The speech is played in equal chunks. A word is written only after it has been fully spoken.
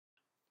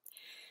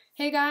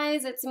Hey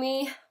guys, it's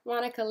me,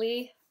 Monika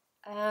Leigh.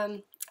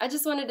 I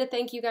just wanted to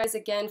thank you guys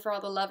again for all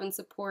the love and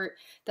support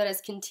that has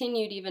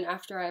continued even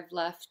after I've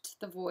left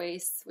The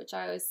Voice, which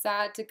I was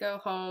sad to go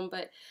home,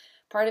 but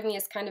part of me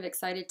is kind of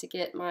excited to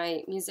get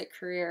my music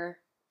career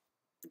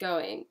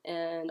going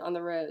and on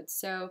the road.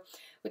 So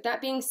with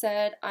that being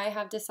said, I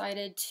have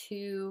decided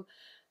to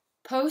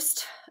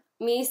post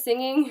me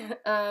singing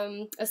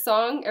a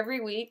song every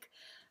week,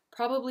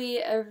 probably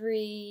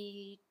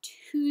every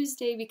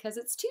Tuesday because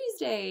it's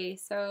Tuesday.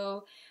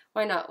 So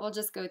why not? We'll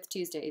just go with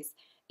Tuesdays.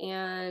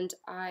 And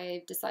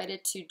I've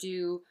decided to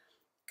do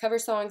cover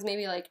songs,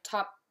 maybe like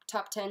top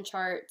 10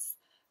 charts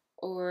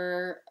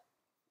or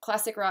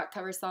classic rock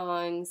cover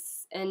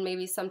songs, and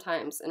maybe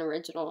sometimes an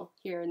original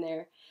here and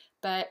there.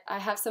 But I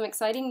have some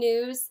exciting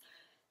news.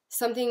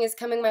 Something is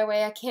coming my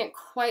way. I can't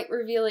quite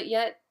reveal it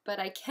yet, but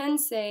I can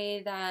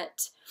say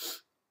that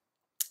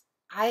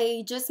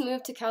I just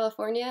moved to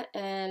California,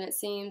 and it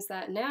seems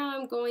that now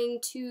I'm going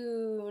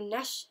to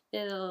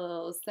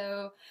Nashville.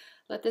 So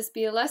let this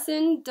be a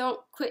lesson. Don't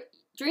quit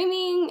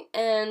dreaming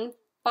and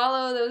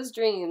follow those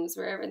dreams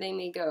wherever they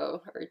may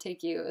go or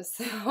take you.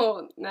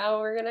 So now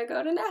we're going to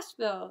go to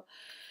Nashville.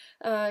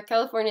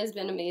 California has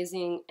been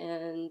amazing,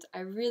 and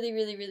I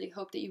really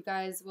hope that you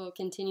guys will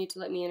continue to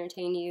let me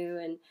entertain you.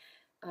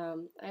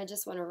 And I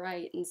just want to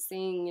write and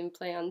sing and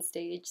play on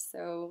stage,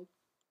 so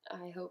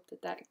I hope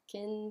that that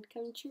can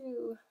come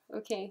true.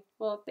 Okay,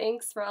 well,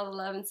 thanks for all the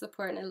love and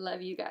support, and I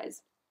love you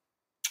guys.